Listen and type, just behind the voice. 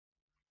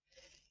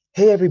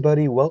Hey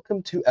everybody,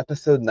 welcome to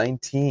episode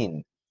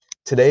 19.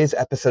 Today's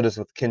episode is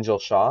with Kinjal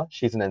Shah.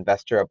 She's an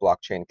investor at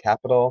Blockchain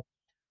Capital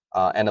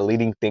and a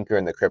leading thinker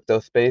in the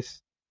crypto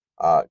space.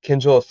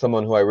 Kinjal is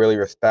someone who I really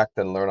respect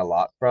and learn a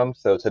lot from,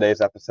 so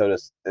today's episode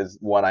is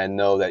one I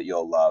know that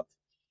you'll love.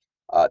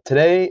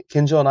 Today,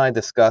 Kinjal and I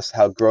discuss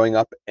how growing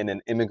up in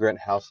an immigrant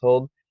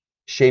household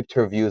shaped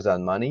her views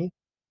on money,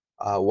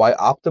 why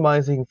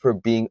optimizing for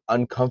being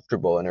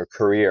uncomfortable in her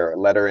career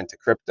led her into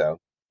crypto,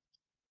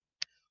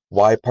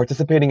 why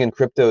participating in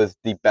crypto is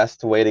the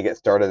best way to get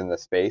started in the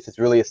space. It's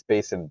really a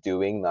space of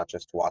doing, not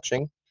just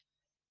watching.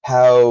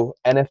 How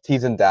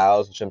NFTs and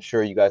DAOs, which I'm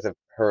sure you guys have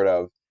heard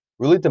of,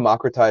 really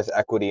democratize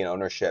equity and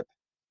ownership.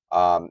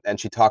 And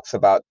she talks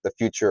about the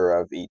future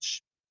of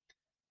each.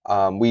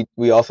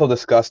 We also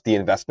discussed the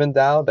investment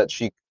DAO that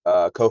she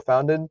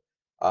co-founded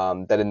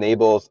that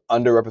enables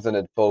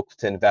underrepresented folks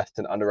to invest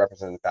in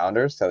underrepresented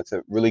founders. So it's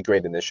a really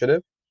great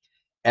initiative.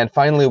 And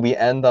finally, we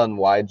end on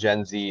why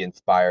Gen Z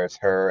inspires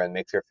her and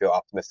makes her feel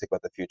optimistic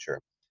about the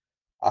future.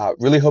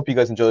 Really hope you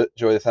guys enjoy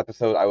this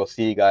episode. I will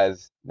see you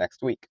guys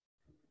next week.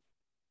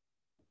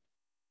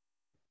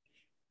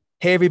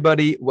 Hey,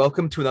 everybody.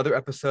 Welcome to another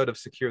episode of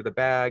Secure the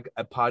Bag,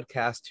 a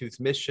podcast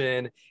whose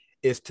mission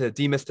is to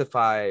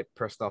demystify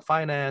personal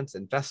finance,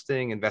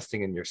 investing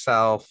in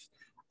yourself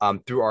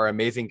through our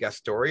amazing guest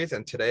stories.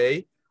 And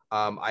today,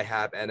 I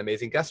have an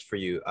amazing guest for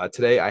you.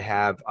 Today, I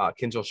have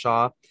Kinjal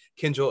Shah.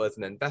 Kinjal is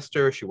an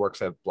investor. She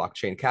works at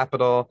Blockchain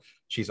Capital.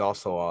 She's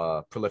also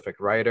a prolific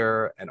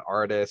writer, an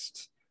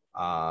artist,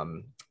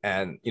 and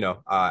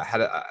I've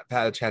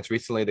had a chance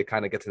recently to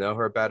kind of get to know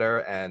her better,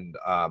 and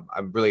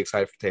I'm really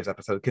excited for today's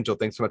episode. Kinjal,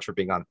 thanks so much for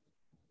being on.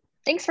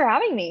 Thanks for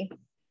having me.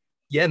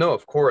 Yeah, no,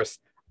 of course.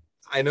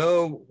 I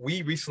know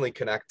we recently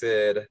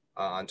connected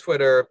on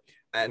Twitter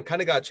and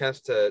kind of got a chance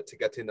to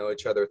get to know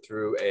each other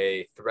through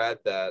a thread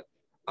that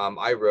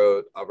I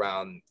wrote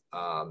around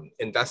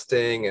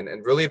investing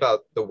and really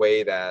about the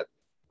way that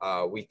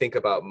we think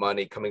about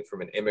money coming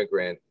from an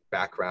immigrant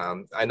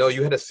background. I know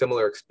you had a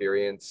similar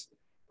experience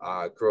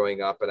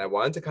growing up, and I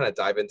wanted to kind of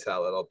dive into that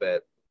a little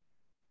bit.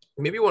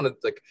 Maybe you want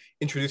to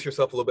introduce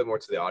yourself a little bit more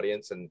to the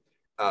audience, and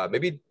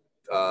maybe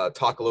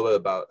talk a little bit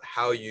about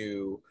how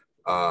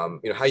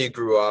how you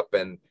grew up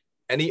and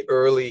any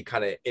early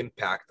kind of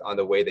impact on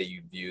the way that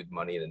you viewed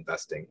money and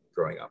investing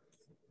growing up.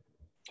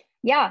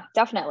 Yeah,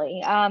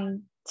 definitely.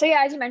 So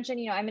yeah, as you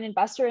mentioned, I'm an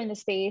investor in the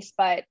space,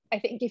 but I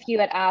think if you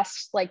had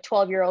asked like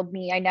 12-year-old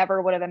me, I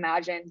never would have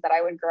imagined that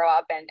I would grow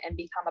up and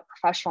become a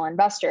professional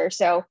investor.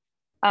 So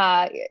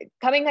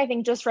coming, I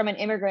think, just from an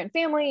immigrant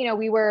family,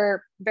 we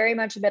were very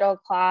much middle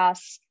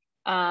class.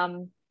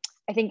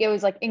 I think it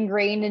was like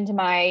ingrained into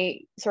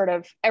my sort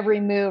of every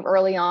move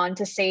early on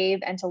to save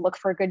and to look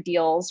for good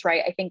deals,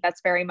 right? I think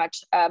that's very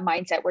much a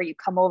mindset where you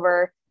come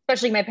over,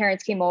 especially my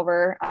parents came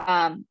over,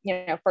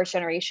 first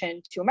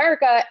generation to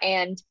America,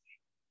 and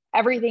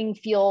everything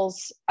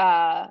feels,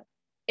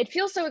 it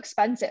feels so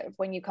expensive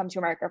when you come to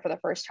America for the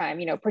first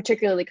time,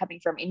 particularly coming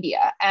from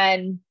India.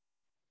 And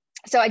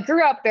so I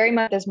grew up very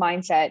much this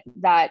mindset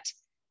that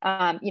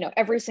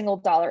every single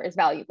dollar is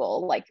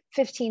valuable. Like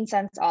 15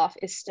 cents off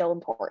is still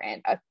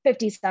important.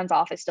 50 cents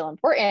off is still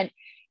important.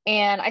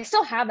 And I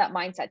still have that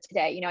mindset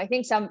today. I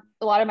think a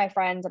lot of my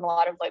friends and a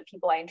lot of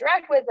people I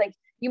interact with,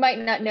 you might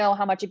not know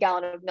how much a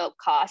gallon of milk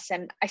costs.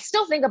 And I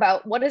still think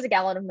about, what does a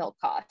gallon of milk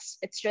cost?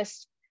 It's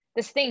just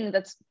this thing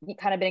that's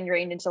kind of been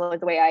ingrained into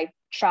the way I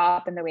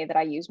shop and the way that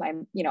I use my,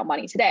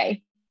 money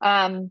today.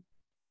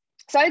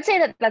 So I'd say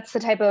that that's the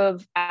type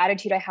of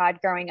attitude I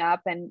had growing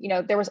up. And,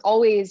 there was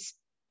always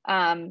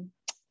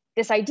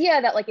this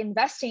idea that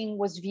investing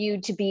was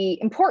viewed to be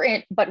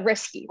important, but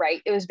risky,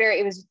 right? It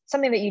was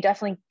something that you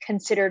definitely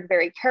considered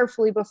very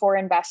carefully before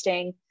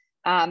investing.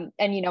 And,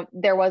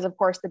 there was, of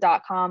course,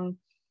 the .com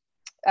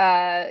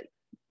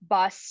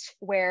bust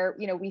where,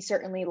 we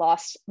certainly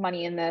lost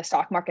money in the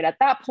stock market at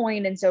that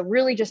point. And so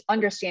really just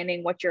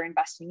understanding what you're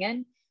investing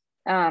in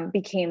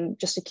became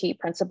just a key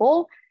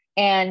principle.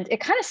 And it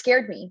kind of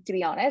scared me, to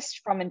be honest,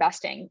 from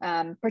investing,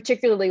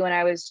 particularly when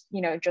I was,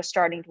 just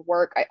starting to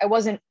work. I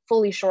wasn't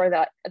fully sure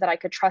that I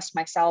could trust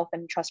myself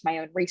and trust my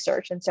own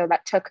research. And so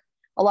that took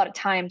a lot of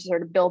time to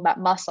sort of build that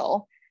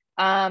muscle.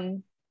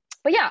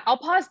 But yeah, I'll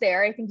pause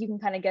there. I think you can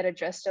kind of get a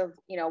gist of,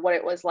 what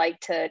it was like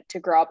to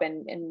grow up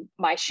in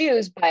my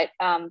shoes, but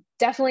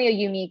definitely a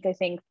unique, I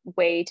think,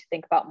 way to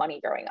think about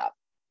money growing up.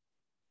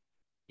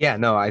 Yeah,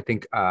 no, I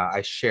think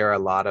I share a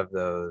lot of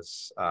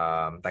those,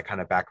 that kind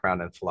of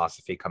background and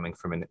philosophy coming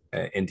from an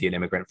Indian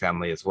immigrant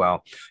family as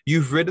well.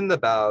 You've written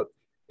about,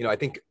 I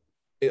think,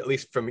 at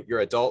least from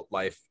your adult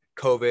life,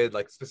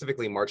 COVID,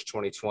 specifically March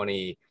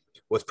 2020,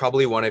 was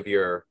probably one of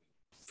your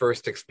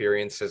first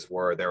experiences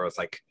where there was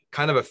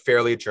kind of a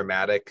fairly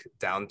dramatic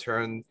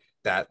downturn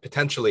that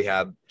potentially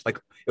had, it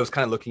was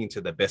kind of looking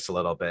into the abyss a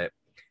little bit.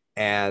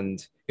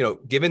 And,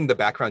 given the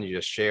background you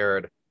just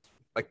shared,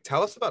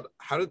 tell us about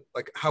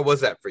how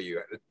was that for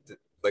you?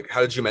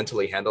 How did you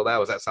mentally handle that?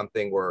 Was that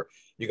something where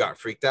you got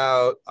freaked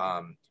out?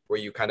 Were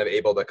you kind of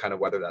able to kind of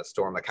weather that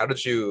storm? How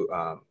did you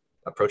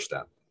approach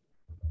that?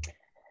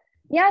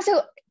 Yeah,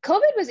 so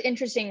COVID was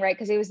interesting, right?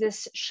 Because it was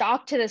this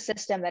shock to the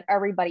system that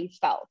everybody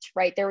felt,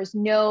 right? There was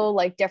no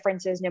like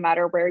differences no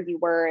matter where you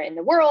were in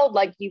the world,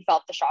 like you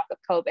felt the shock of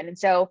COVID. And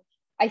so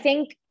I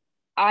think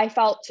I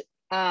felt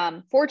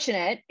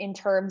fortunate in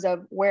terms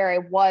of where I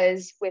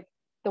was with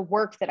the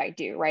work that I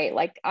do, right?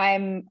 Like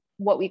I'm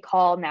what we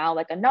call now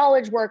like a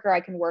knowledge worker.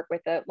 I can work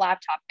with a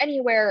laptop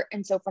anywhere.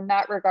 And so from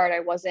that regard,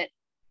 I wasn't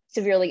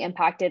severely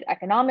impacted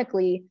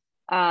economically.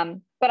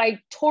 But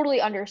I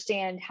totally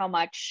understand how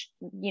much,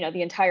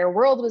 the entire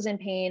world was in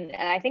pain.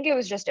 And I think it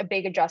was just a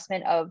big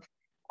adjustment of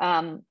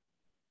um,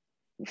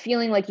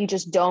 feeling like you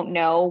just don't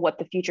know what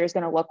the future is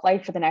going to look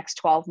like for the next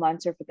 12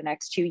 months or for the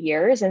next 2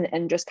 years,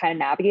 and just kind of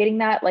navigating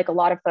that. Like a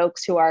lot of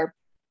folks who are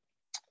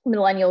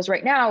millennials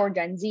right now or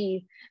Gen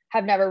Z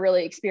have never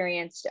really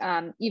experienced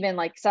even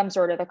like some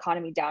sort of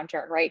economy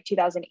downturn, right?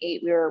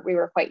 2008, we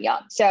were quite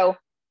young. So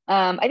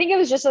I think it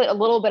was just a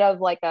little bit of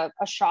like a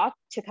shock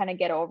to kind of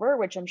get over,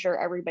 which I'm sure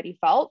everybody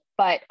felt.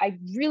 But I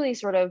really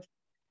sort of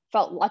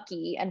felt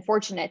lucky and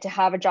fortunate to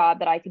have a job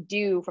that I could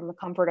do from the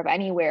comfort of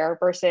anywhere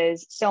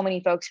versus so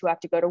many folks who have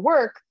to go to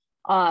work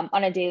on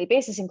a daily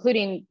basis,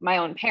 including my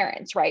own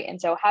parents, right? And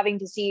so having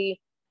to see,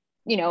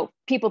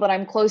 people that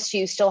I'm close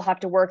to still have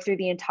to work through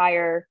the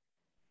entire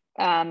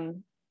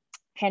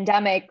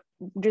pandemic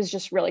was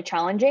just really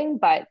challenging,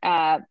 but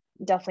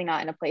definitely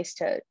not in a place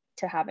to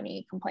have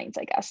any complaints,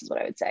 I guess is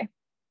what I would say.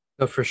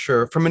 No, for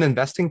sure. From an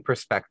investing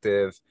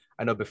perspective,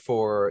 I know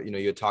before,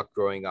 you had talked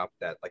growing up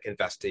that like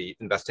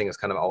investing has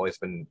kind of always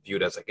been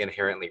viewed as like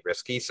inherently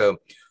risky. So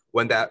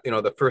when that,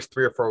 the first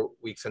 3 or 4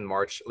 weeks in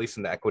March, at least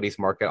in the equities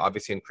market,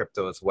 obviously in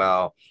crypto as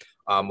well,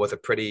 was a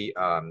pretty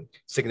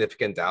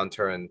significant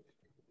downturn.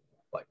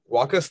 Like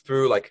walk us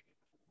through like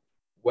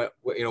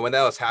when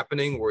that was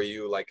happening, were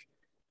you like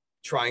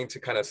trying to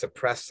kind of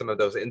suppress some of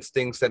those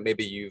instincts that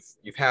maybe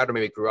you've had or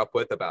maybe grew up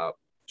with about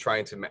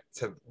trying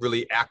to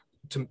really act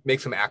to make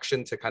some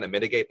action to kind of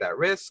mitigate that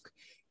risk?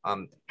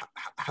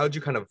 How did you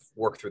kind of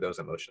work through those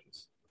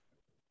emotions?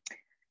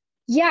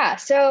 Yeah,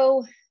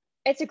 so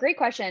it's a great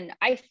question.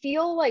 I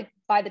feel like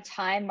by the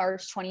time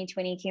March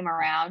 2020 came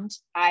around,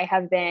 I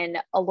was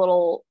a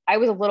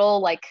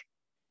little like,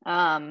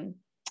 um,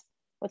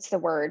 what's the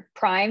word,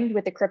 primed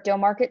with the crypto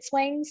market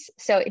swings.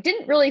 So it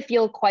didn't really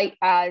feel quite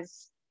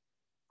as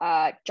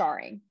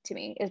jarring to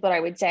me, is what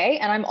I would say.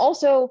 And I'm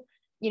also,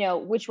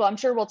 which I'm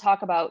sure we'll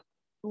talk about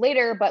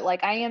later, but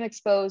like I am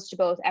exposed to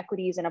both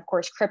equities and of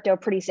course crypto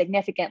pretty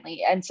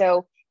significantly. And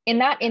so in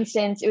that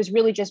instance, it was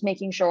really just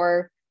making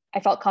sure I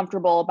felt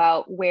comfortable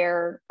about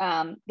where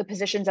the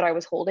positions that I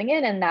was holding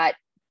in, and that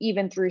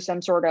even through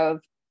some sort of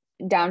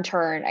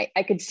downturn,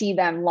 I could see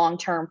them long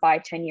term,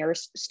 5, 10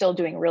 years, still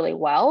doing really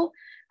well.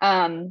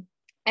 And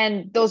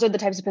those are the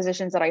types of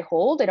positions that I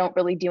hold. I don't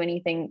really do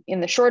anything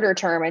in the shorter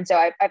term. And so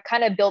I've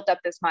kind of built up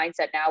this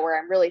mindset now where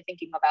I'm really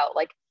thinking about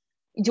like,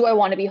 do I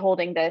want to be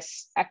holding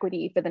this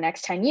equity for the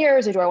next 10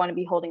 years, or do I want to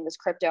be holding this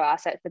crypto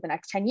asset for the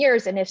next 10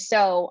 years? And if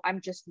so,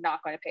 I'm just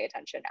not going to pay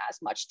attention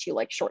as much to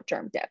like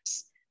short-term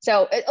dips.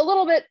 So a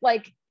little bit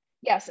like,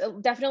 yes,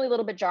 definitely a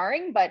little bit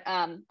jarring, but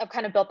I've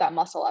kind of built that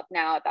muscle up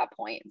now at that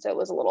point. So it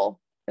was a little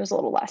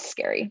less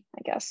scary,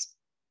 I guess.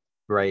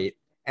 Right.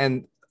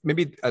 And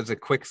maybe as a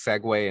quick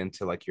segue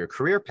into like your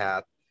career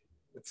path,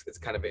 it's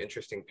kind of an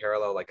interesting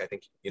parallel. Like I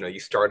think, you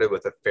started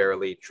with a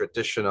fairly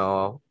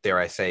traditional, dare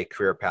I say,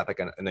 career path.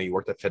 Like I know you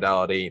worked at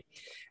Fidelity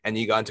and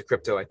you got into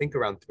crypto, I think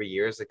around 3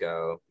 years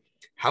ago.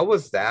 How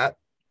was that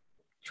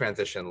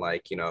transition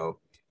like,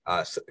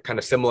 kind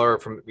of similar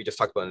from, we just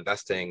talked about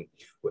investing.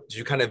 Did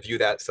you kind of view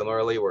that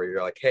similarly where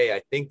you're like, hey,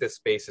 I think this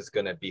space is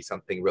going to be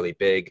something really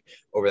big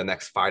over the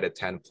next 5 to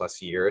 10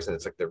 plus years. And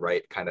it's like the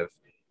right kind of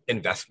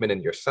investment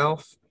in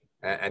yourself?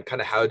 And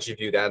kind of how did you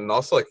view that? And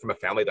also like from a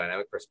family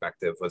dynamic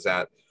perspective,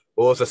 what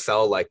was the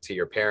sell like to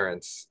your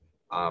parents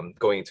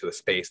going into a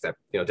space that,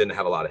 didn't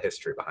have a lot of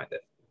history behind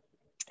it?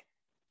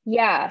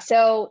 Yeah.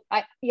 So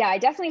I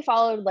definitely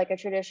followed like a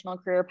traditional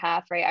career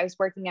path, right? I was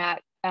working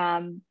at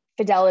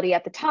Fidelity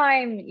at the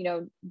time,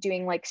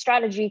 doing like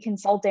strategy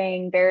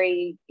consulting,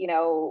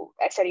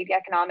 I studied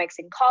economics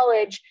in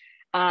college.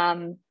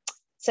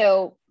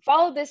 So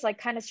followed this like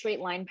kind of straight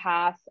line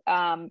path.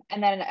 And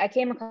then I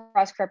came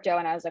across crypto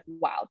and I was like,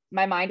 wow,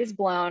 my mind is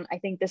blown. I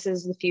think this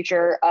is the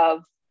future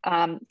of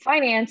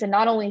finance, and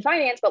not only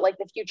finance, but like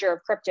the future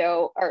of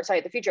crypto, or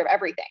sorry, the future of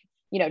everything,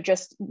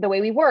 just the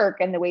way we work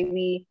and the way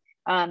we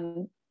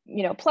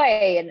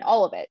play and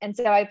all of it. And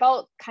so I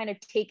felt kind of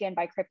taken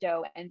by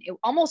crypto, and it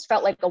almost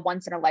felt like a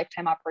once in a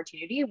lifetime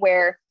opportunity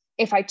where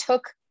if I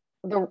took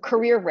the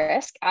career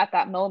risk at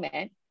that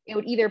moment, it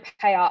would either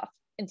pay off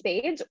in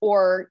spades,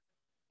 or,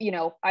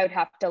 I would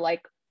have to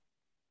like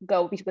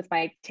go with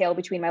my tail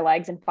between my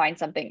legs and find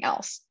something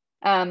else.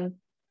 So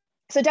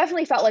it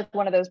definitely felt like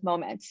one of those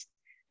moments.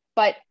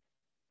 But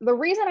the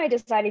reason I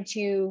decided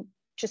to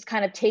just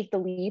kind of take the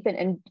leap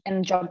and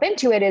jump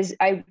into it is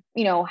I,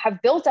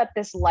 have built up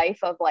this life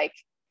of like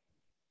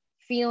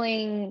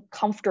feeling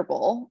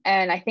comfortable.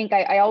 And I think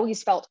I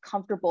always felt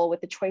comfortable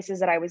with the choices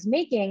that I was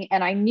making.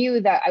 And I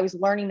knew that I was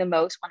learning the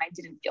most when I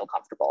didn't feel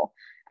comfortable.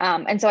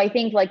 And so I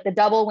think like the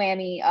double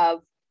whammy of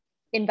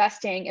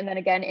investing and then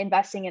again,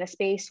 investing in a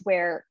space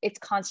where it's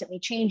constantly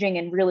changing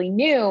and really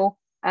new,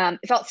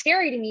 it felt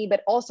scary to me,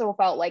 but also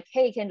felt like,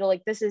 hey, Kinjal,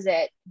 like this is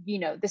it.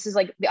 This is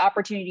like the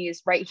opportunity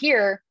is right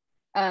here.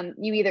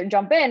 You either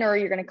jump in or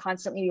you're going to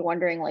constantly be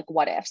wondering like,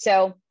 what if?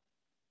 So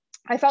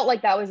I felt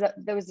like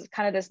there was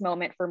kind of this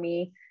moment for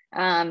me.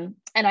 And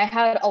I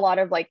had a lot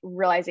of like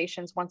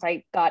realizations once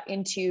I got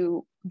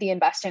into the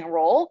investing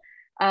role,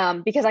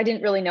 because I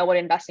didn't really know what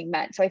investing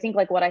meant. So I think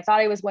like what I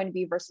thought I was going to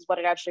be versus what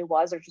it actually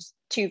was are just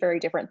two very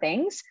different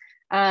things.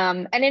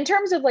 And in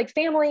terms of like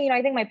family,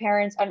 I think my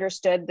parents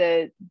understood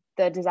the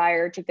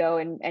desire to go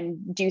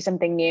and do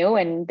something new,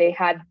 and they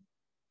had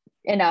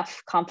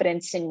enough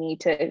confidence in me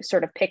to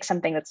sort of pick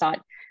something that's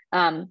not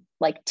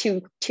like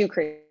too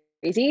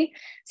crazy.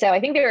 So I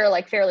think they were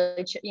like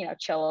fairly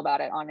chill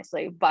about it,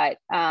 honestly. But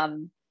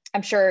I'm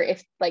sure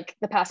if like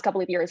the past couple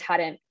of years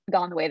hadn't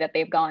gone the way that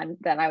they've gone,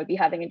 then I would be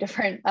having a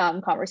different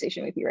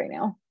conversation with you right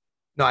now.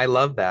 No, I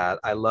love that.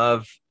 I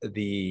love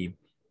the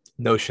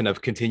notion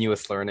of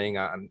continuous learning.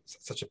 I'm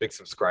such a big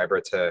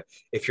subscriber to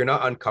if you're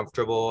not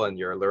uncomfortable and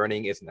your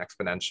learning isn't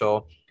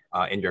exponential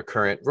in your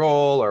current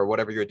role or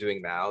whatever you're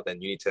doing now,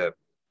 then you need to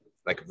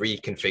like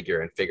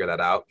reconfigure and figure that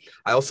out.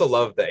 I also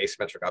love the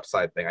asymmetric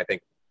upside thing. I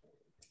think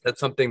that's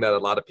something that a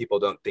lot of people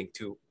don't think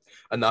too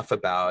enough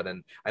about.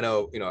 And I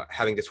know,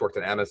 having just worked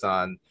at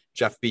Amazon,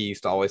 Jeff B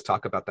used to always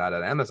talk about that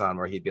at Amazon,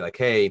 where he'd be like,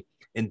 hey,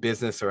 in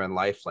business or in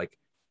life, like,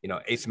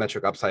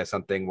 asymmetric upside is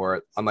something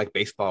where, unlike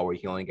baseball, where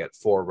you can only get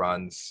 4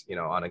 runs,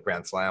 on a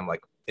grand slam,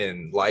 like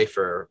in life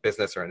or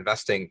business or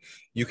investing,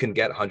 you can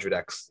get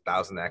 100x,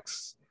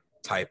 1000x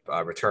type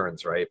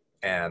returns, right?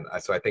 And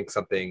so I think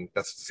something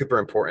that's super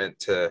important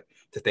to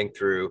think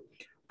through.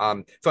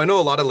 So I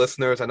know a lot of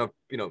listeners. I know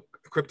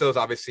crypto's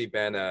obviously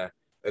been a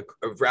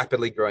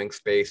rapidly growing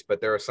space, but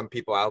there are some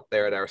people out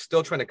there that are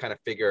still trying to kind of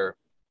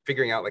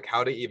figuring out like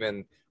how to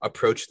even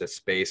approach this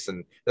space.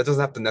 And that doesn't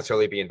have to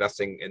necessarily be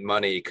investing in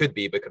money. It could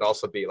be, but could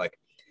also be like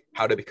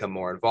how to become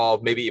more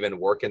involved, maybe even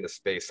work in the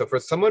space. So for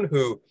someone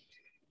who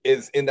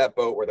is in that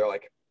boat where they're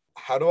like,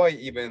 how do I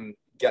even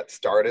get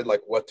started?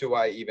 Like, what do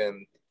I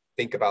even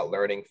think about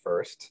learning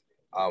first?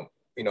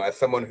 As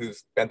someone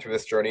who's been through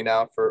this journey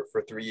now for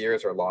 3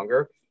 years or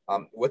longer,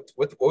 what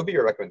would be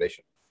your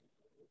recommendation?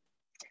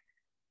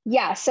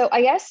 Yeah. So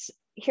I guess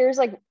here's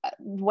like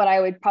what I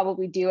would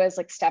probably do as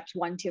like steps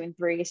 1, 2, and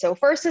 3. So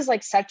first is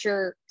like set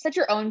your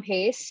own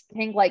pace. I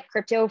think like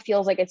crypto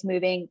feels like it's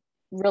moving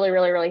really,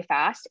 really, really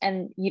fast,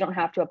 and you don't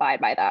have to abide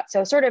by that.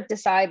 So sort of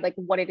decide like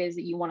what it is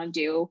that you want to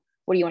do.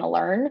 What do you want to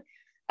learn?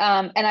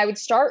 And I would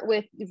start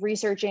with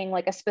researching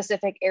like a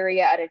specific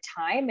area at a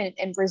time,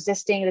 and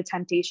resisting the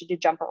temptation to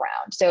jump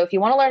around. So if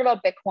you want to learn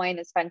about Bitcoin,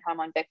 then spend time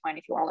on Bitcoin.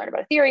 If you want to learn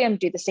about Ethereum,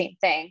 do the same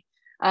thing.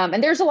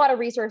 And there's a lot of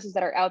resources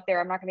that are out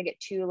there. I'm not going to get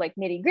too like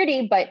nitty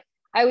gritty, but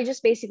I would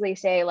just basically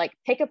say like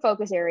pick a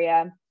focus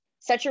area,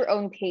 set your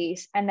own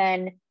pace, and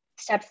then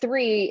step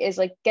 3 is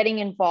like getting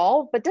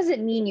involved, but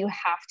doesn't mean you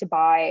have to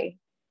buy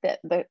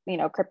the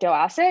crypto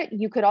asset.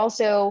 You could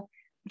also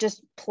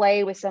just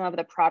play with some of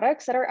the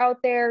products that are out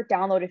there,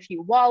 download a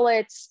few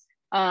wallets,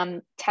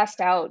 test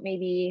out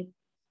maybe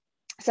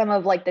some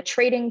of like the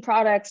trading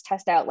products,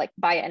 test out like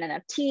buy an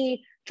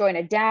NFT, join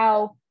a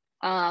DAO.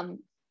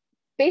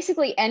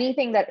 Basically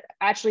anything that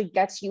actually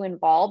gets you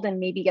involved and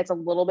maybe gets a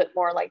little bit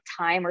more like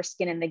time or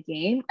skin in the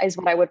game is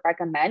what I would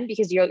recommend,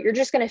 because you're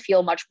just going to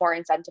feel much more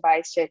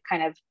incentivized to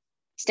kind of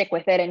stick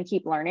with it and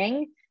keep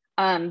learning.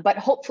 But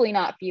hopefully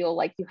not feel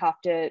like you have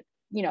to,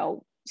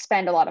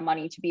 spend a lot of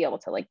money to be able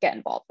to like get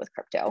involved with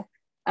crypto.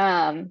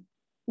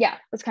 Yeah,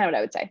 that's kind of what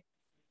I would say.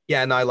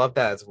 Yeah, no, I love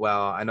that as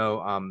well. I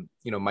know,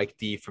 Mike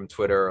D from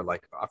Twitter,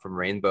 like from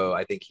Rainbow,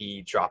 I think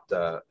he dropped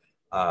a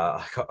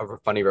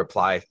funny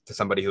reply to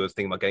somebody who was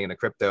thinking about getting into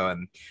crypto,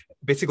 and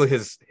basically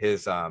his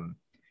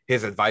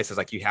advice is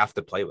like you have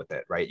to play with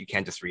it, right? You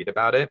can't just read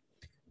about it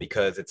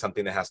because it's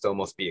something that has to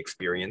almost be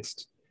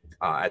experienced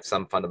at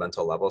some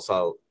fundamental level.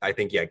 So I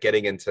think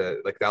getting into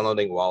like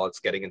downloading wallets,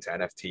 getting into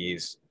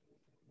NFTs,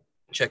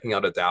 checking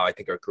out a DAO, I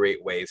think are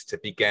great ways to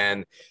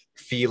begin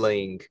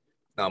feeling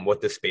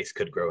what this space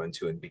could grow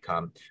into and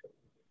become.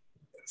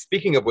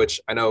 Speaking of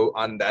which, I know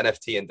on the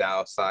NFT and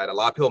DAO side, a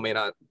lot of people may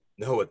not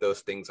know what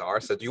those things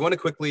are. So do you want to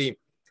quickly,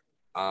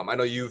 I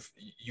know you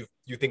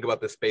think about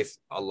this space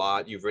a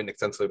lot. You've written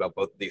extensively about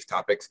both of these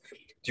topics.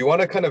 Do you want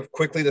to kind of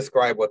quickly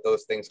describe what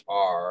those things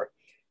are?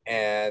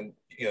 And,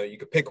 you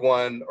could pick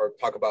one or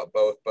talk about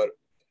both, but,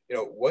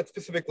 what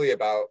specifically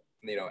about,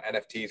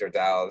 NFTs or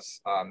DAOs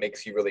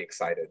makes you really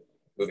excited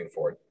moving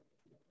forward?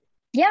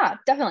 Yeah,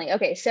 definitely.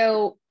 Okay,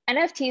 so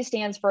NFT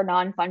stands for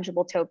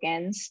non-fungible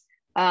tokens.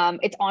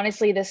 It's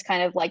honestly this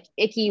kind of like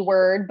icky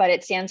word, but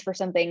it stands for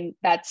something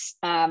that's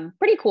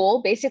pretty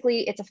cool.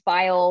 Basically, it's a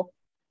file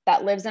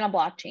that lives in a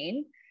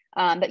blockchain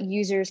that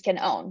users can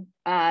own.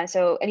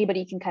 So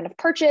anybody can kind of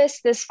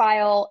purchase this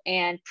file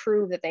and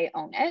prove that they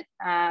own it.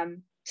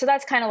 So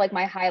that's kind of like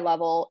my high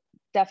level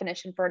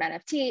definition for an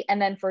NFT.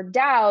 And then for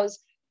DAOs,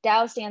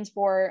 DAO stands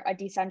for a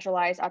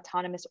decentralized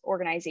autonomous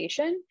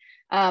organization.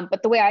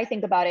 But the way I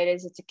think about it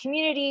is it's a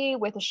community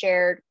with a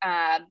shared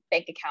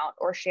bank account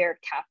or shared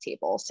cap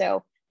table.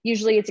 So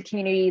usually it's a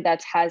community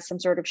that has some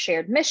sort of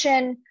shared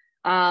mission,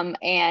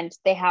 and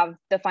they have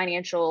the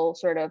financial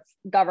sort of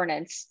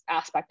governance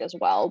aspect as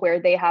well,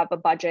 where they have a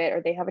budget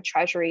or they have a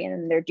treasury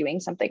and they're doing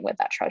something with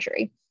that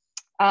treasury.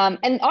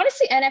 And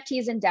honestly,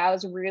 NFTs and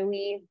DAOs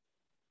really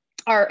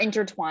are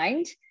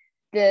intertwined.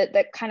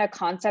 The kind of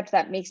concept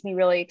that makes me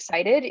really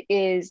excited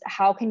is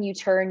how can you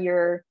turn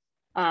your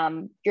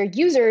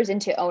users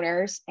into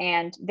owners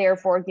and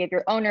therefore give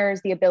your owners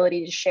the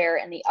ability to share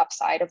in the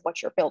upside of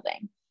what you're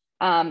building.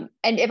 And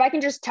if I can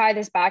just tie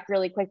this back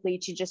really quickly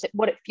to just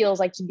what it feels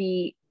like to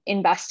be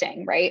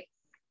investing, right?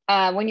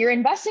 When you're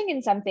investing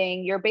in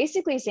something, you're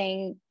basically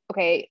saying,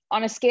 okay,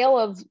 on a scale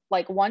of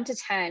like 1 to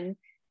 10,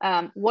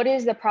 what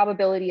is the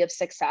probability of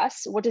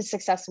success? What does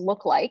success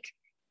look like?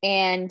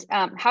 And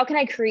how can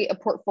I create a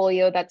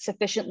portfolio that's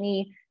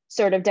sufficiently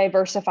sort of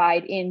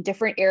diversified in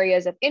different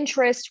areas of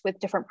interest with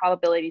different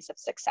probabilities of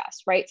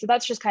success, right? So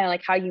that's just kind of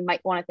like how you might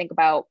want to think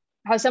about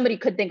how somebody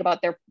could think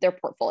about their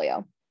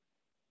portfolio.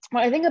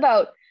 When I think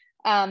about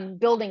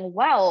building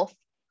wealth,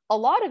 a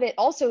lot of it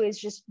also is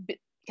just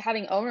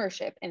having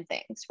ownership in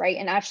things, right?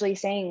 And actually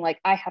saying like,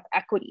 I have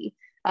equity.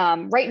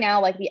 Right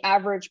now, like the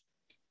average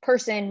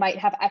person might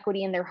have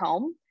equity in their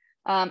home.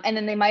 And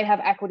then they might have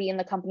equity in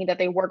the company that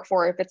they work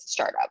for if it's a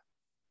startup.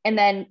 And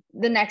then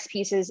the next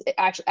piece is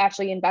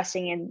actually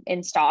investing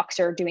in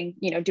stocks or doing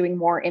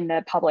more in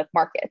the public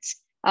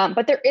markets.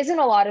 But there isn't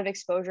a lot of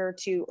exposure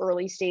to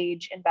early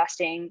stage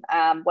investing,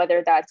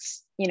 whether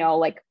that's,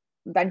 like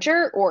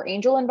venture or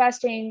angel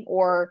investing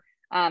or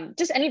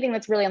just anything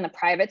that's really on the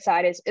private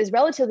side is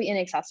relatively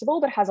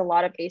inaccessible, but has a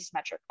lot of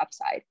asymmetric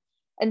upside.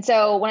 And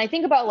so when I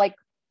think about like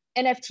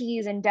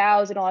NFTs and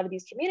DAOs and a lot of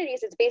these communities,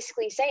 it's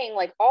basically saying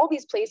like all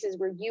these places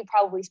where you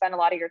probably spend a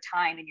lot of your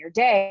time and your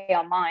day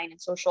online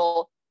and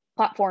social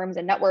platforms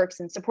and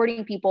networks and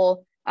supporting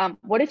people.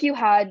 What if you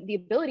had the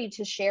ability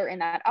to share in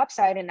that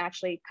upside and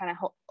actually kind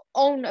of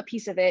own a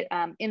piece of it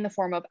in the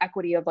form of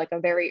equity of like a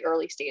very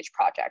early stage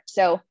project?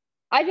 So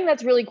I think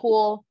that's really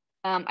cool.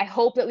 I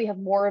hope that we have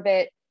more of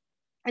it.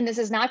 And this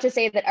is not to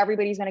say that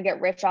everybody's going to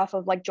get rich off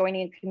of like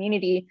joining a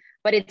community,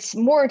 but it's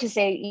more to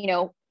say,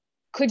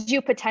 could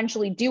you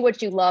potentially do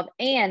what you love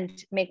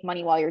and make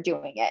money while you're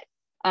doing it?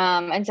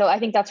 And so I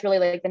think that's really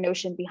like the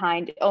notion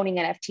behind owning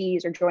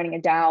NFTs or joining a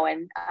DAO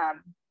and,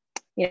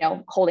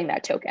 holding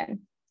that token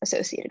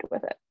associated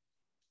with it.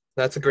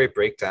 That's a great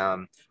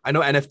breakdown. I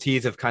know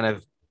NFTs have kind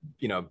of,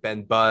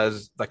 been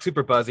like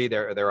super buzzy.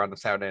 They're on the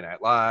Saturday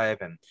Night Live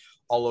and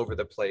all over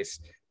the place.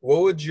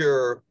 What would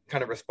your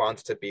kind of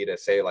response to be to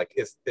say like,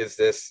 is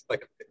this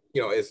like,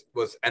 was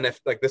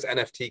this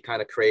NFT kind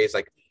of craze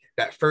like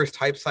that first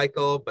hype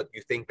cycle, but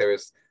you think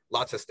there's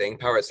lots of staying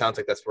power? It sounds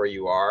like that's where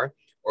you are.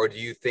 Or do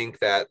you think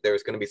that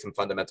there's going to be some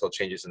fundamental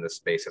changes in this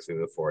space as we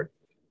move forward?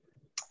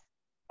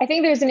 I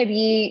think there's going to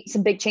be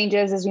some big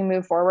changes as we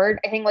move forward.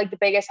 I think like the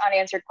biggest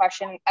unanswered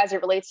question as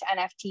it relates to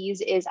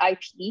NFTs is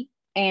IP.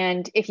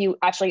 And if you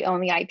actually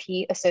own the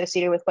IP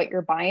associated with what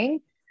you're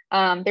buying.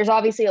 There's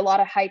obviously a lot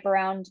of hype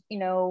around,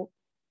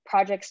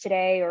 projects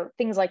today or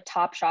things like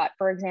Top Shot,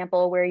 for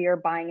example, where you're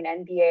buying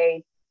an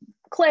NBA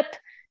clip.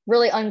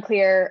 Really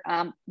unclear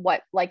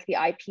what like the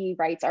IP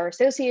rights are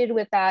associated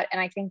with that. And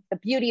I think the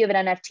beauty of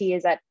an NFT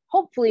is that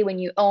hopefully when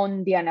you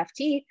own the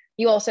NFT,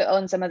 you also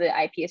own some of the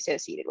IP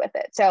associated with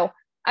it. So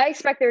I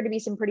expect there to be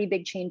some pretty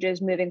big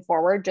changes moving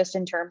forward just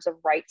in terms of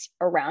rights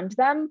around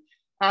them.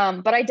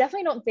 But I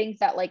definitely don't think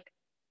that like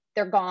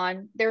they're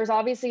gone. There's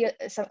obviously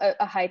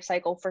a hype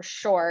cycle for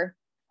sure.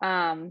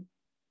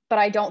 But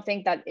I don't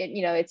think that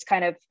it's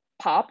kind of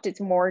popped. It's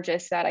more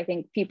just that I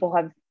think people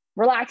have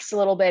relaxed a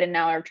little bit and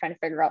now are trying to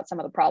figure out some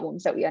of the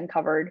problems that we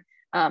uncovered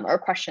or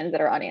questions that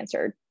are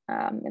unanswered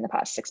in the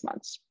past 6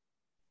 months.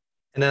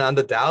 And then on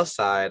the DAO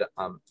side,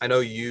 I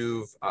know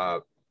you've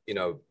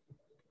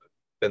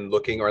been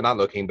looking or not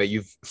looking, but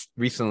you've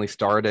recently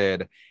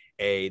started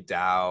a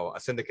DAO, a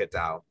syndicate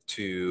DAO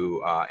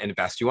to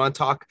invest. You want to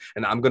talk?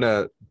 And I'm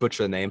gonna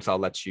butcher the name, so I'll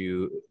let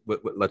you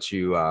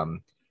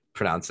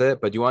pronounce it.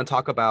 But do you want to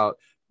talk about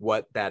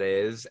what that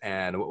is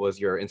and what was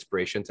your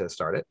inspiration to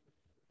start it?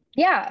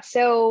 Yeah.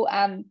 So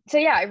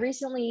I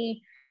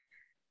recently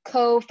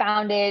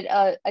co-founded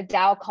a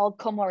DAO called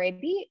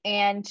Komorebi,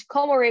 and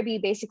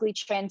Komorebi basically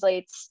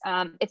translates.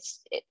 It's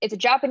a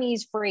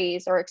Japanese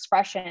phrase or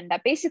expression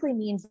that basically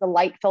means the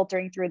light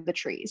filtering through the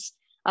trees.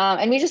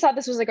 And we just thought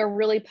this was like a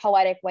really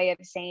poetic way of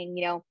saying,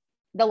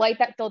 the light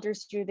that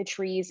filters through the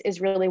trees is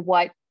really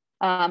what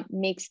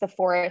makes the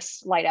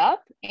forest light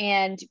up.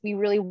 And we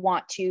really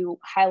want to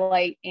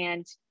highlight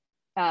and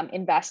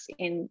invest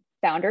in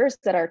founders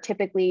that are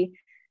typically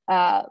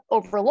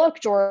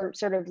overlooked or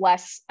sort of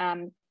less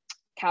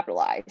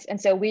capitalized. And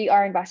so we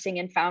are investing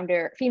in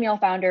female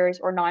founders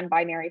or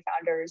non-binary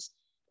founders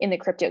in the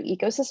crypto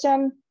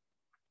ecosystem.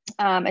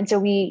 And so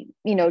we,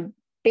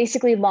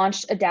 basically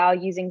launched a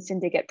DAO using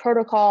Syndicate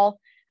protocol.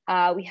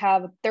 We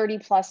have 30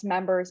 plus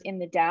members in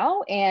the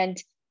DAO,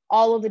 and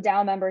all of the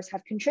DAO members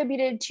have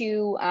contributed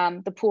to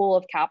the pool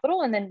of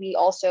capital. And then we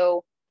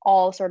also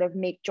all sort of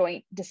make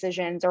joint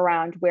decisions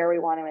around where we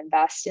want to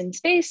invest in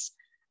space.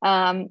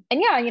 And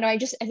yeah, I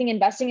think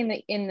investing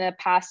in the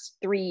past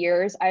 3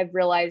 years, I've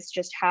realized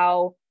just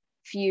how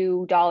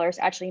few dollars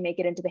actually make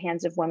it into the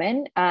hands of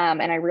women.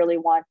 And I really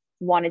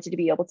wanted to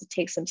be able to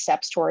take some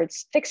steps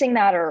towards fixing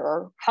that,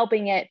 or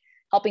helping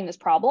this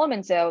problem.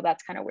 And so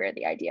that's kind of where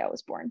the idea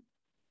was born.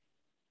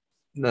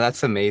 No,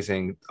 that's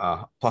amazing.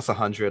 Plus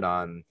 100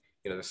 on,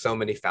 there's so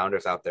many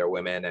founders out there,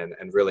 women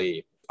and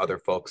really other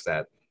folks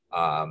that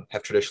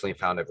have traditionally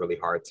found it really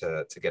hard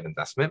to get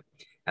investment.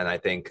 And I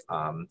think,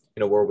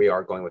 where we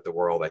are going with the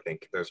world, I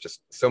think there's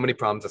just so many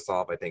problems to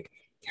solve. I think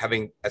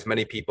having as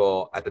many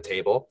people at the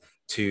table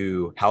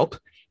to help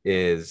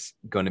is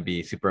going to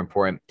be super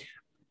important.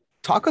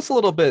 Talk us a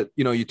little bit,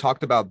 you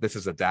talked about this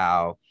as a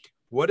DAO.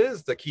 What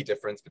is the key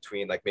difference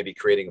between like maybe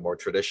creating a more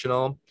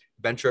traditional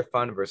venture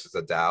fund versus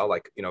a DAO?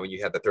 Like, when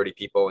you have the 30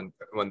 people and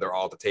when they're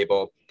all at the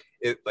table,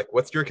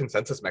 what's your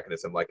consensus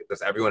mechanism? Like,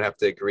 does everyone have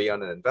to agree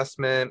on an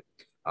investment?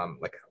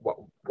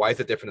 Why is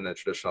it different than a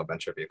traditional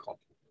venture vehicle?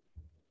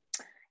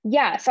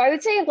 Yeah, so I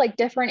would say like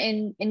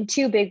different in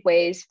two big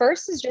ways.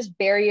 First is just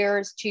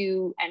barriers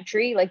to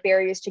entry, like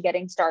barriers to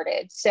getting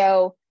started.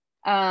 So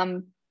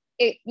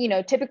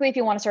typically if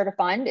you want to start a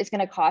fund, it's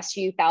going to cost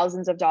you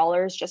thousands of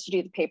dollars just to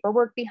do the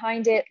paperwork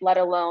behind it, let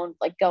alone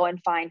like go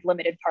and find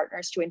limited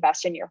partners to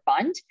invest in your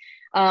fund.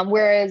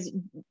 Whereas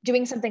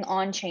doing something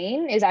on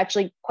chain is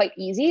actually quite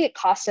easy. It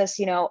costs us,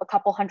 a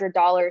couple $100s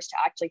to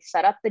actually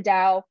set up the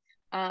DAO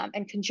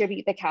and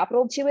contribute the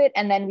capital to it.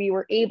 And then we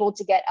were able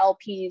to get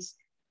LPs,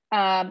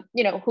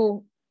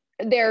 who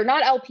they're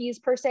not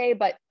LPs per se,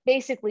 but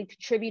basically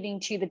contributing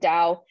to the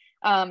DAO,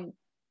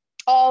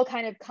 all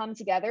kind of come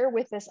together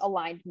with this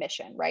aligned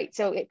mission, right?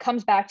 So it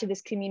comes back to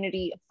this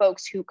community of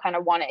folks who kind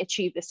of want to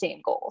achieve the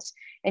same goals.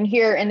 And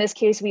here in this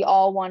case, we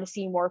all want to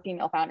see more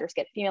female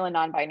and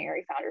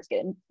non-binary founders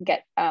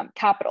get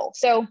capital.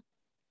 So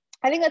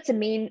I think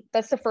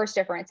that's the first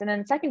difference. And then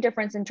the second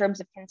difference in terms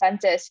of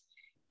consensus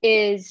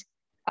is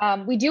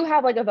we do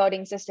have like a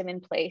voting system in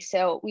place.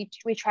 So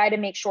we try to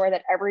make sure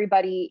that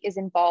everybody is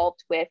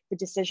involved with the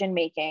decision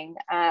making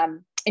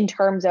in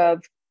terms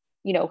of,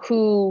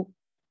 who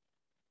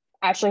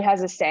actually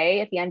has a say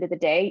at the end of the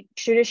day.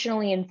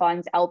 Traditionally in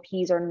funds,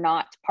 LPs are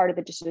not part of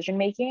the decision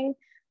making,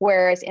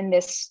 whereas in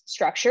this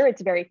structure,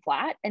 it's very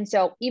flat. And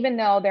so even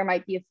though there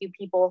might be a few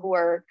people who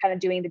are kind of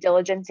doing the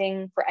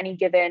diligencing for any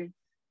given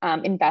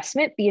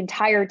investment, the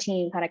entire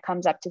team kind of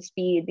comes up to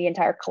speed, the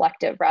entire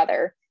collective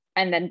rather,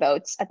 and then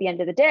votes at the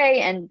end of the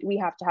day. And we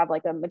have to have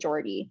like a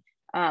majority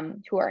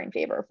who are in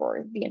favor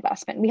for the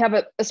investment. We have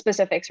a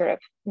specific sort of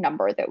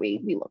number that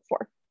we look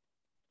for.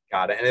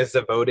 Got it. And is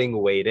the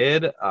voting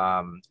weighted,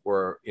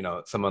 or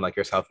someone like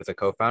yourself is a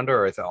co-founder,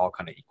 or is it all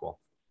kind of equal?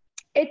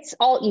 It's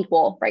all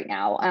equal right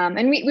now,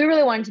 and we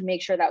really wanted to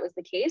make sure that was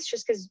the case,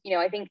 just because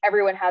I think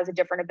everyone has a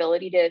different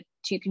ability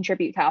to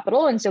contribute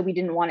capital, and so we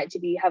didn't want it to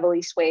be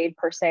heavily swayed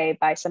per se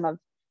by some of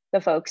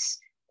the folks,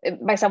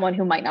 by someone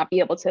who might not be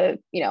able to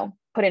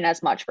put in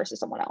as much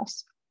versus someone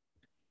else.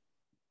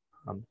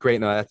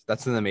 Great. No,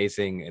 that's an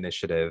amazing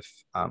initiative.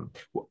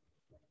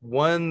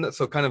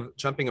 So kind of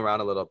jumping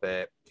around a little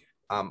bit.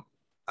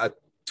 A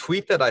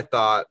tweet that I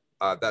thought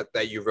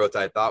that you wrote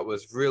that I thought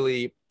was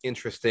really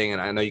interesting,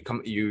 and I know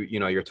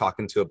you're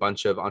talking to a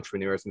bunch of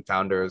entrepreneurs and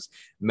founders,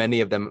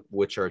 many of them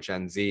which are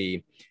Gen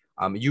Z.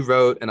 You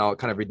wrote, and I'll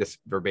kind of read this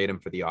verbatim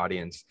for the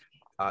audience.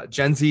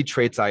 Gen Z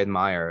traits I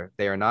admire: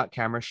 they are not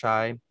camera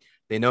shy.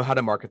 They know how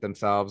to market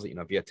themselves,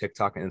 via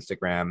TikTok and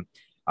Instagram,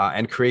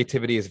 and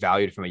creativity is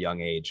valued from a young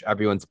age.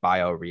 Everyone's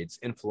bio reads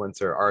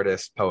influencer,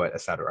 artist, poet,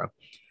 etc.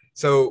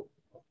 So,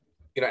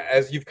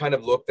 as you've kind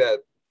of looked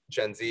at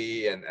Gen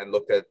Z and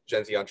looked at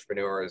Gen Z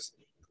entrepreneurs,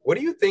 what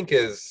do you think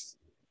is,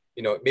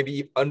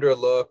 maybe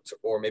underlooked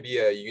or maybe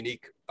a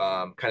unique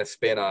kind of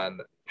spin on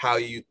how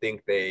you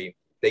think they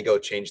go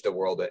change the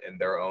world in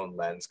their own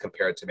lens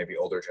compared to maybe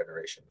older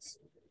generations?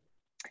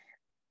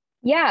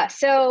 Yeah,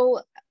 so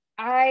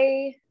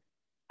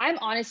I'm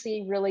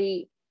honestly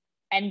really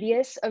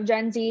envious of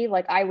Gen Z.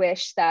 Like I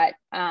wish that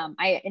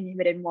I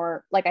inhibited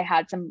more, like I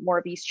had some more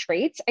of these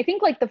traits. I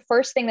think like the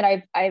first thing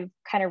that I've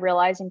kind of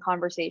realized in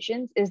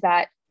conversations is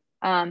that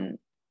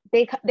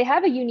they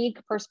have a unique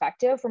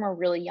perspective from a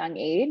really young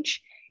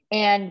age,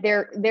 and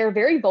they're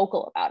very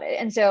vocal about it.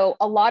 And so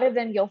a lot of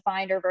them you'll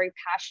find are very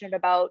passionate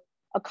about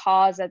a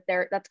cause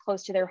that's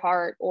close to their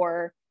heart,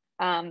 or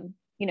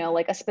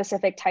like a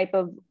specific type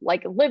of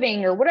like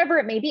living or whatever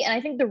it may be. And I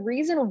think the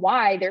reason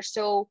why there's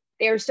so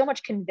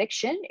much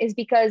conviction is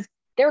because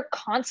they're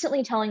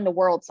constantly telling the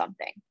world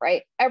something,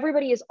 right?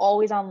 Everybody is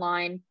always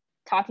online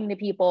talking to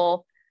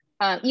people.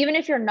 Even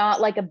if you're not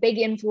like a big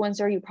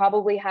influencer, you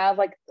probably have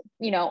like,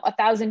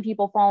 1,000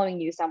 people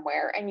following you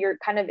somewhere, and you're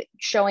kind of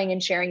showing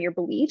and sharing your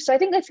beliefs. So I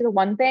think that's the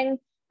one thing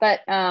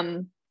that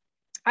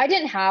I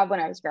didn't have when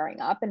I was growing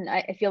up. And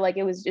I feel like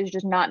it was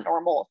just not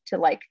normal to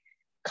like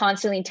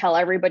constantly tell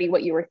everybody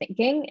what you were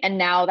thinking. And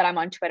now that I'm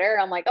on Twitter,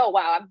 I'm like, oh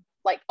wow, I'm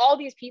like, all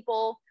these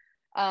people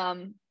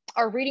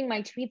are reading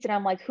my tweets, and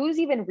I'm like, who's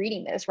even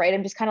reading this, right?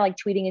 I'm just kind of like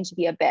tweeting into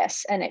the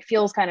abyss, and it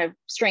feels kind of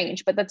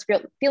strange, but that's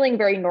feeling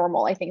very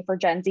normal, I think, for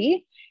Gen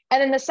Z.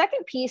 And then the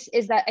second piece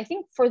is that I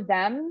think for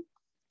them,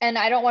 and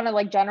I don't want to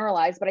like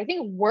generalize, but I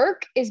think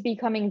work is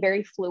becoming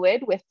very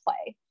fluid with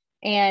play.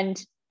 And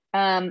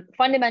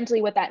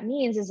fundamentally, what that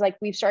means is like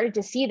we've started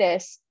to see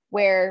this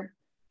where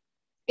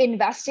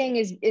investing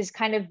is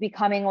kind of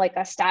becoming like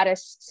a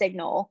status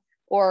signal,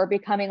 or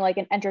becoming like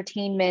an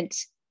entertainment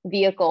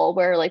vehicle,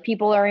 where like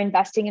people are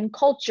investing in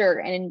culture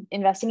and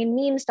investing in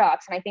meme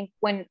stocks. And I think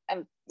when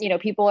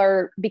people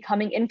are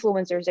becoming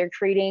influencers, they're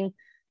creating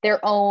their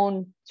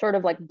own sort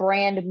of like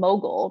brand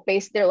mogul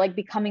based, they're like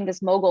becoming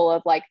this mogul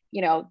of like,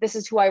 this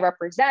is who I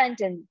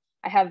represent, and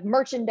I have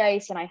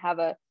merchandise, and I have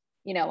a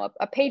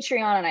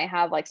Patreon, and I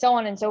have like so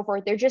on and so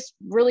forth. They're just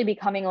really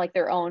becoming like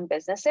their own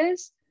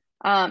businesses.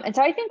 And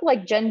so I think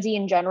like Gen Z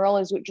in general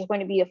is just going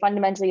to be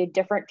fundamentally a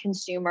different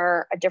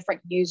consumer, a different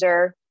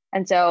user.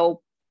 And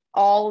so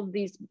all of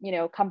these,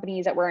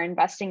 companies that we're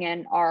investing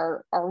in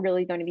are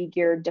really going to be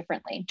geared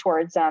differently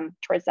towards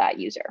that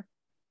user.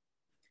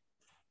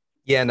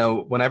 Yeah,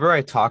 no, whenever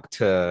I talk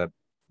people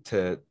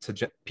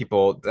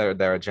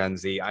that are Gen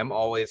Z, I'm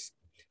always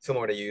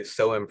similar to you,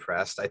 so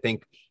impressed. I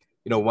think,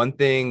 one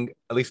thing,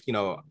 at least,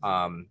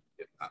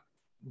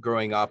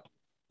 growing up,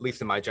 at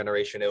least in my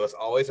generation, it was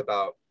always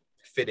about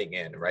fitting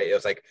in, right? It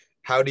was like,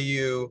 how do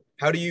you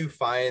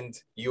find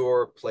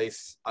your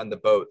place on the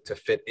boat to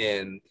fit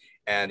in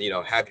and,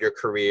 have your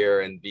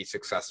career and be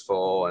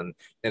successful? And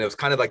it was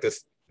kind of like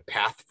this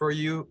path for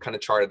you kind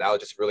of charted out,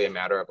 just really a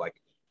matter of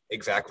like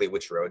exactly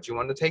which roads you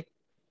wanted to take.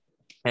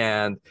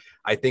 And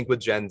I think with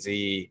Gen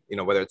Z,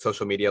 whether it's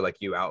social media like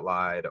you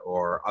outlined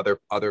or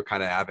other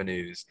kind of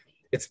avenues,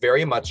 it's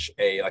very much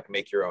a like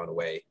make your own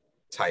way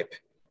type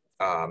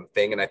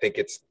thing. And I think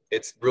it's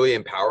really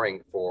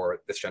empowering for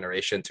this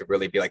generation to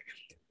really be like,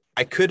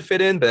 I could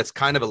fit in, but it's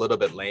kind of a little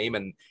bit lame.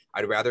 And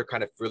I'd rather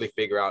kind of really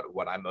figure out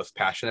what I'm most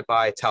passionate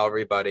by, tell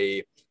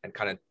everybody, and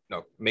kind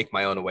of make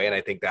my own way. And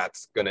I think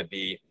that's going to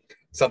be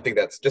something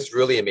that's just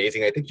really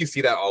amazing. I think you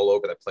see that all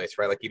over the place,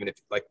 right? Like even if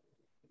like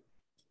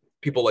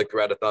people like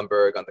Greta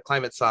Thunberg on the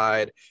climate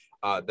side,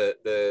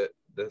 the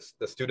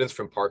students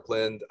from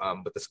Parkland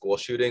with the school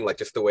shooting, like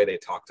just the way they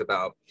talked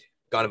about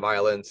gun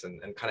violence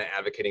and kind of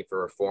advocating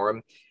for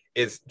reform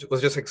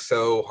was just like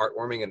so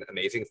heartwarming and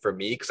amazing for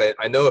me, because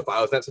I know if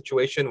I was in that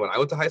situation when I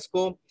went to high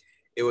school,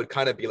 it would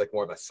kind of be like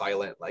more of a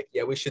silent like,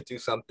 yeah, we should do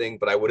something,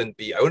 but I wouldn't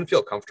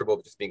feel comfortable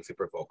with just being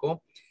super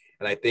vocal.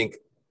 And I think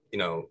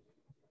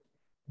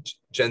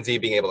Gen Z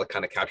being able to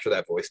kind of capture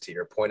that voice, to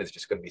your point, is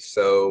just going to be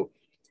so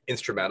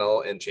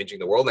instrumental in changing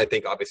the world. And I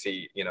think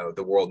obviously,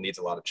 the world needs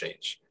a lot of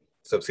change.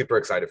 So I'm super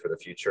excited for the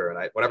future.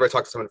 And whenever I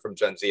talk to someone from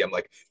Gen Z, I'm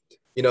like,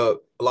 a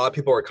lot of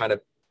people are kind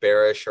of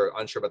bearish or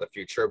unsure about the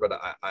future, but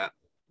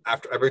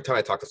after every time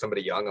I talk to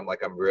somebody young, I'm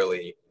like, I'm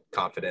really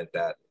confident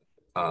that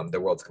the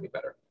world's gonna be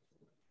better.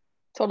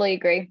 Totally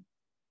agree.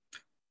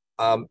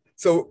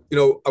 So,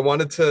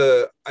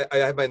 I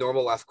have my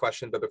normal last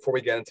question, but before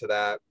we get into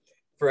that,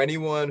 for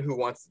anyone who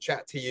wants to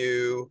chat to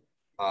you,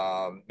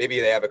 maybe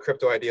they have a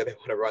crypto idea they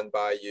want to run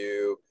by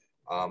you,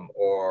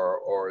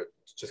 or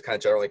just kind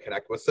of generally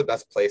connect, what's the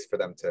best place for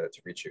them to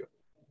reach you?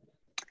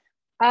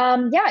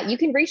 Yeah, you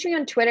can reach me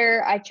on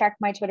Twitter. I check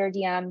my Twitter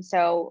DM.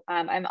 So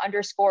I'm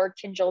 _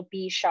 Kinjal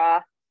B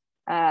Shah.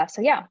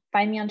 So yeah,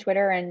 find me on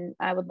Twitter, and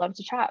I would love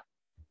to chat.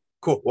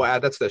 Cool. We'll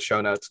add that to the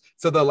show notes.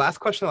 So the last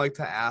question I like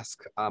to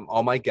ask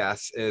all my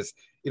guests is,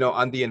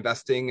 on the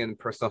investing and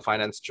personal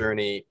finance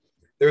journey,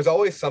 there's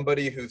always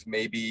somebody who's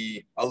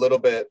maybe a little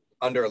bit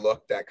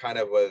underlooked that kind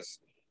of was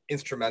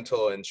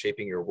instrumental in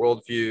shaping your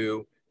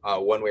worldview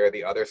one way or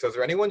the other. So is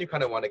there anyone you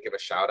kind of want to give a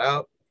shout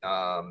out,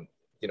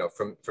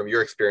 from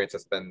your experience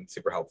that's been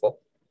super helpful?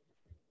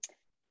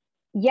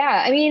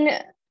 Yeah, I mean,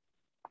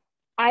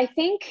 I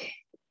think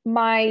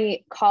my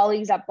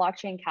colleagues at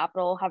Blockchain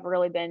Capital have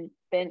really been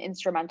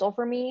instrumental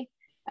for me.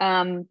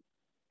 And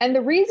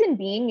the reason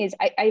being is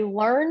I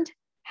learned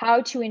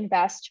how to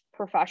invest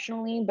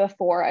professionally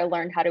before I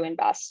learned how to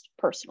invest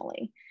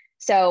personally.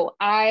 So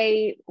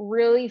I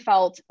really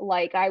felt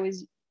like I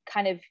was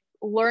kind of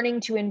learning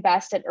to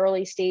invest at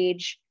early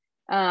stage,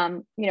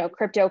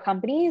 crypto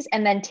companies,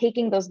 and then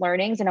taking those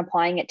learnings and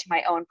applying it to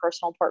my own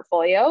personal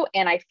portfolio.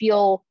 And I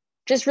feel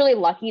just really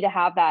lucky to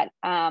have that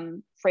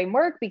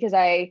framework, because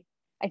I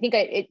think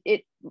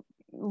it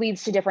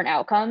leads to different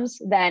outcomes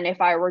than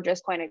if I were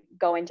just going to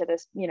go into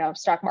this,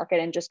 stock market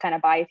and just kind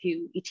of buy a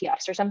few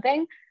ETFs or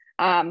something.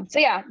 So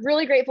yeah,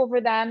 really grateful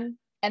for them.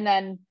 And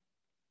then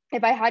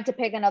if I had to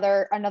pick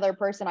another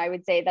person, I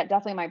would say that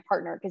definitely my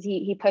partner, because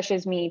he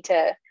pushes me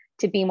to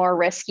be more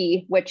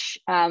risky, which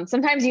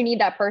sometimes you need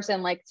that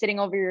person like sitting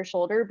over your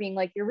shoulder being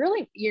like, you're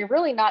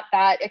really not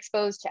that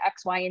exposed to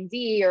X, Y, and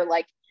Z, or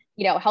like,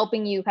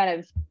 helping you kind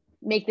of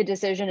make the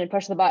decision and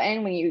push the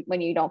button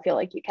when you don't feel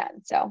like you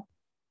can. So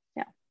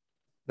yeah.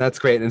 That's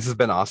great. This has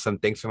been awesome.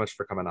 Thanks so much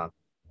for coming on.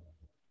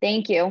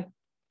 Thank you.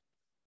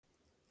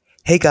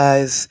 Hey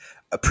guys,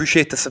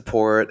 appreciate the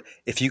support.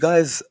 If you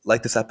guys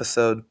like this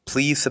episode,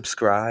 please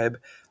subscribe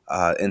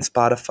in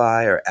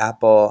Spotify or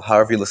Apple,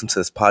 however you listen to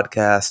this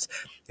podcast.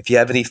 If you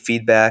have any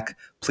feedback,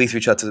 please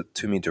reach out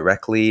to me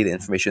directly. The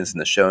information is in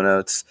the show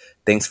notes.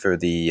 Thanks for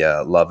the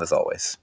love as always.